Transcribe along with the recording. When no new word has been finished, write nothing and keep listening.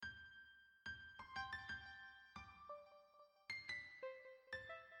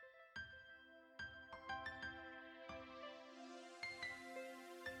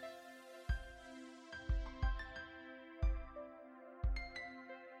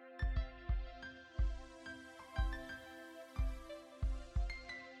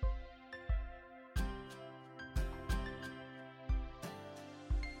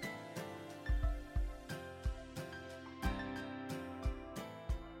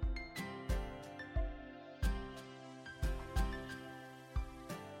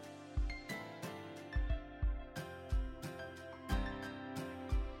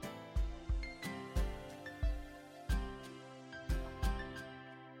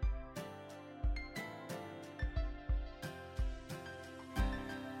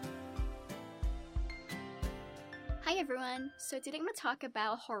Hi everyone! So today I'm going to talk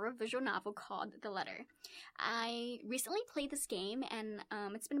about a horror visual novel called The Letter. I recently played this game and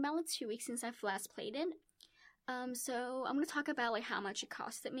it's been about 2 weeks since I've last played it. So I'm going to talk about how much it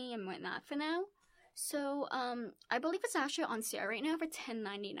costed me and whatnot for now. So I believe it's actually on sale right now for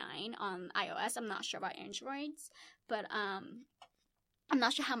 $10.99 on iOS. I'm not sure about Androids, but I'm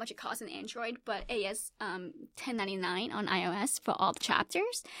not sure how much it costs on Android, but it is $10.99 on iOS for all the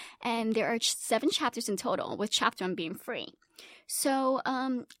chapters, and there are 7 chapters in total, with chapter 1 being free. So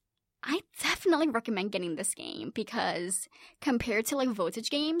I definitely recommend getting this game because compared to Voltage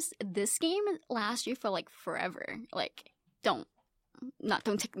games, this game lasts you for forever. Don't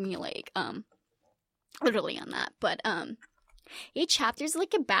take me literally on that, but each chapter is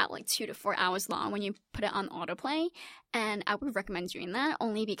about 2 to 4 hours long when you put it on autoplay, and I would recommend doing that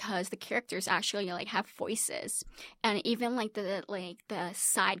only because the characters actually have voices, and even the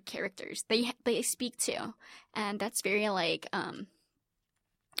side characters they speak too, and that's very unlike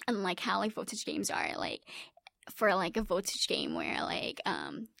how Voltage games are for a Voltage game where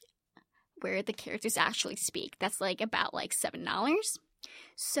the characters actually speak. That's about $7.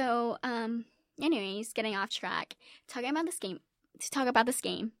 So anyways, getting off track, talking about this game. To talk about this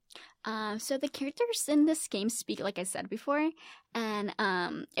game, so the characters in this game speak, like I said before, and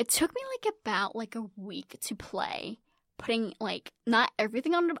it took me about a week to play, putting not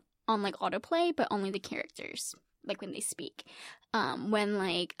everything on autoplay, but only the characters when they speak. When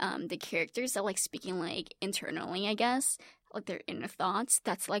the characters are speaking internally, I guess, their inner thoughts.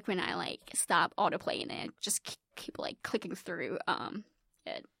 That's when I stop autoplaying it, just keep clicking through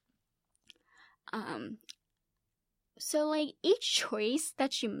it. So, each choice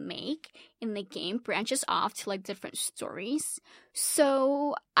that you make in the game branches off to, different stories.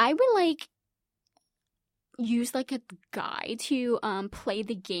 So, I would, use, a guide to, play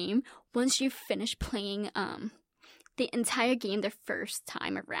the game once you finish playing, the entire game the first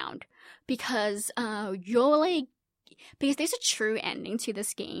time around. Because, because there's a true ending to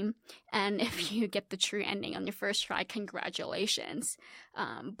this game, and if you get the true ending on your first try, congratulations.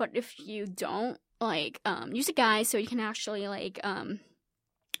 But if you don't, use a guide so you can actually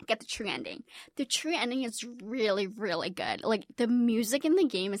get the true ending. The true ending is really, really good. The music in the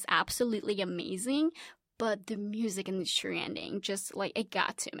game is absolutely amazing, but the music in the true ending just it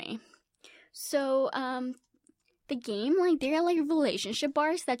got to me. So the game, there are relationship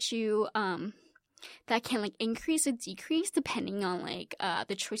bars that you that can increase or decrease depending on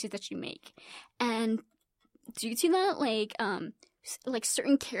the choices that you make, and due to that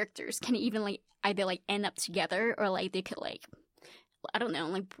certain characters can even either end up together, or they could I don't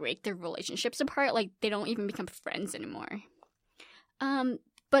know, break their relationships apart. They don't even become friends anymore.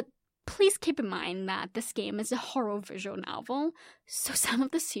 But please keep in mind that this game is a horror visual novel, so some of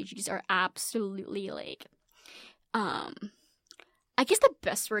the CGs are absolutely I guess the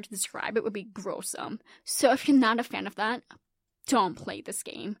best word to describe it would be gruesome. So if you're not a fan of that, don't play this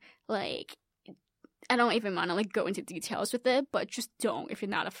game. I don't even want to go into details with it, but just don't if you're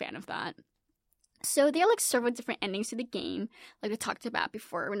not a fan of that. So there are several different endings to the game, we talked about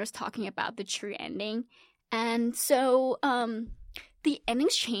before when I was talking about the true ending. And so the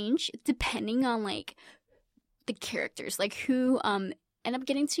endings change depending on the characters, who end up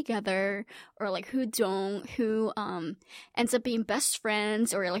getting together, or who don't, who ends up being best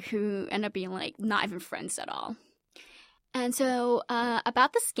friends, or who end up being not even friends at all. And so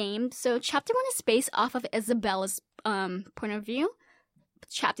about this game, so chapter 1 is based off of Isabella's point of view.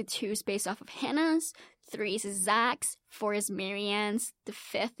 Chapter 2 is based off of Hannah's. 3 is Zach's. 4 is Marianne's. The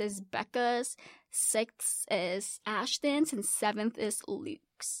 5th is Becca's. 6th is Ashton's, and 7th is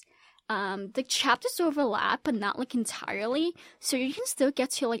Luke's. The chapters overlap, but not entirely, so you can still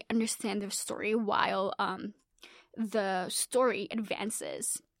get to understand the story while the story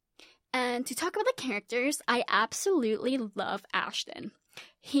advances. And to talk about the characters, I absolutely love Ashton.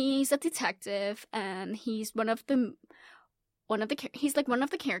 He's a detective, and he's one of the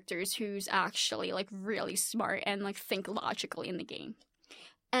characters who's actually really smart and think logically in the game.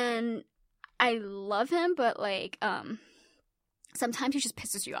 And I love him, but sometimes he just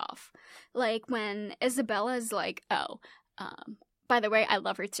pisses you off. When Isabella is by the way, I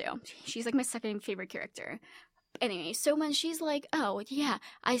love her too. She's my second favorite character. Anyway, so when she's oh yeah,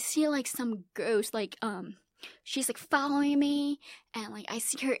 I see some ghost, she's following me, and I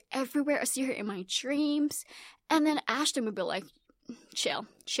see her everywhere. I see her in my dreams. And then Ashton would be chill.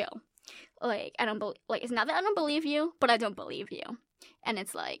 I don't believe, it's not that I don't believe you, but I don't believe you. And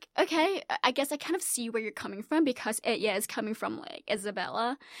it's okay, I guess I kind of see where you're coming from, because it's coming from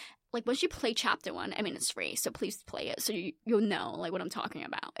Isabella. like once you play chapter 1, I mean it's free, so please play it so you'll know like what I'm talking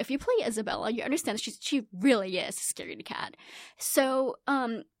about. If you play Isabella, you understand she really is a scaredy cat. So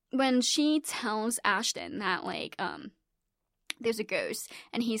when she tells Ashton that like there's a ghost,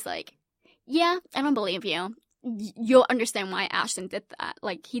 and he's like, yeah, I don't believe you. You'll understand why Ashton did that.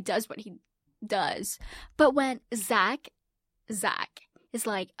 Like, he does what he does. But when Zach is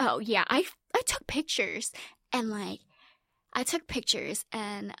like, oh yeah, I took pictures, and like I took pictures,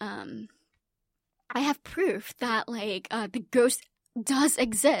 and I have proof that like the ghost does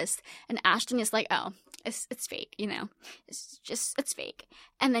exist, and Ashton is like, oh, it's fake, you know, it's fake.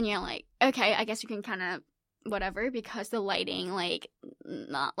 And then you're like, okay, I guess you can kind of whatever, because the lighting, like,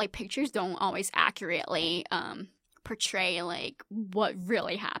 not like pictures don't always accurately portray like what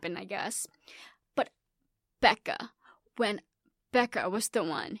really happened, I guess. But when Becca was the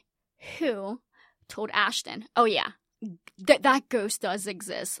one who told Ashton, oh yeah, that ghost does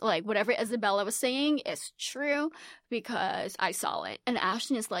exist, like whatever Isabella was saying is true because I saw it. And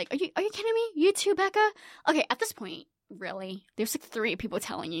Ashton is like, are you kidding me? You too, Becca? Okay, at this point, really, there's like 3 people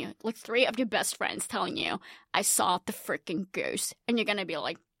telling you, like 3 of your best friends telling you, I saw the freaking ghost, and you're gonna be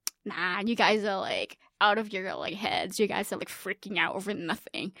like, nah, you guys are like out of your like heads. You guys are like freaking out over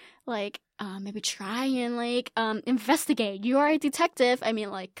nothing. Like, maybe try and like investigate. You are a detective. I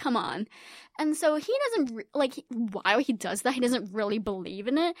mean, like, come on. And so he doesn't while he does that, he doesn't really believe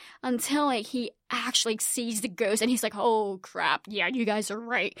in it until like he actually sees the ghost, and he's like, oh crap, yeah, you guys are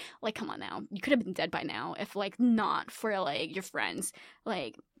right. Like, come on now, you could have been dead by now if like not for like your friends.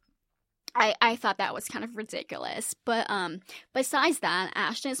 Like, I thought that was kind of ridiculous. But besides that,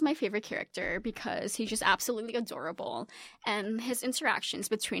 Ashton is my favorite character because he's just absolutely adorable, and his interactions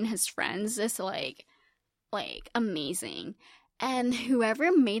between his friends is like amazing. And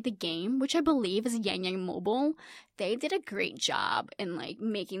whoever made the game, which I believe is Yang Yang Mobile, they did a great job in like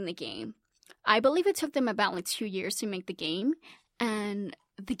making the game. I believe it took them about like 2 years to make the game, and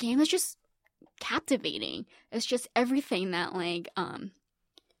the game is just captivating. It's just everything that like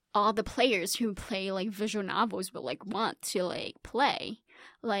all the players who play like visual novels will like want to like play.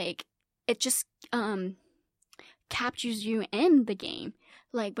 Like, it just captures you in the game.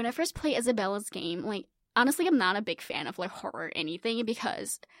 Like, when I first played Isabella's game, like, honestly, I'm not a big fan of like horror or anything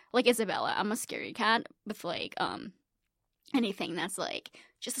because, like Isabella, I'm a scary cat with like anything that's like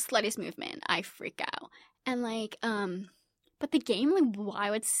just the slightest movement, I freak out. And like but the game, like,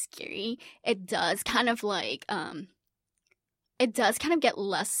 while it's scary, it does kind of like get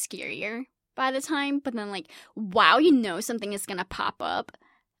less scarier by the time, but then like while you know something is gonna pop up,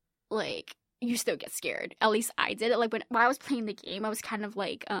 like, you still get scared. At least I did. Like, while I was playing the game, I was kind of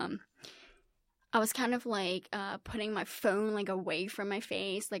like putting my phone like away from my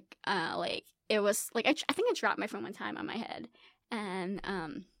face. Like it was like I think I dropped my phone one time on my head, and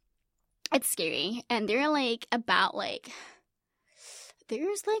it's scary. And there are like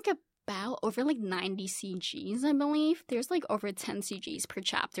there's about over like 90 CGs, I believe. There's like over 10 CGs per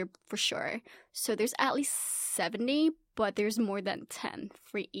chapter for sure. So there's at least 70, but there's more than 10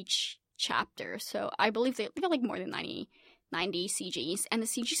 for each chapter. So I believe they got like more than 90 CGs, and the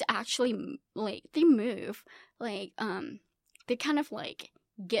CGs actually like they move. Like they're kind of like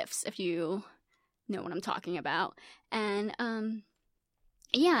GIFs, if you know what I'm talking about. And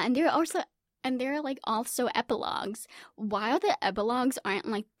yeah, and there are like also epilogues. While the epilogues aren't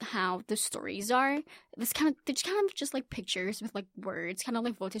like how the stories are, they're kind of just like pictures with like words, kind of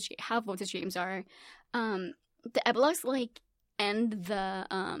like how Voltage games are. The epilogues like end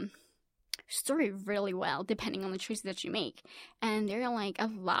the story really well, depending on the choices that you make. And there are like a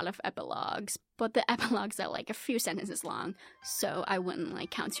lot of epilogues, but the epilogues are like a few sentences long, so I wouldn't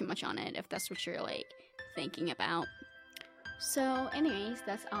like count too much on it if that's what you're like thinking about. So anyways,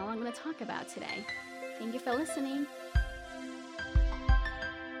 that's all I'm going to talk about today. Thank you for listening.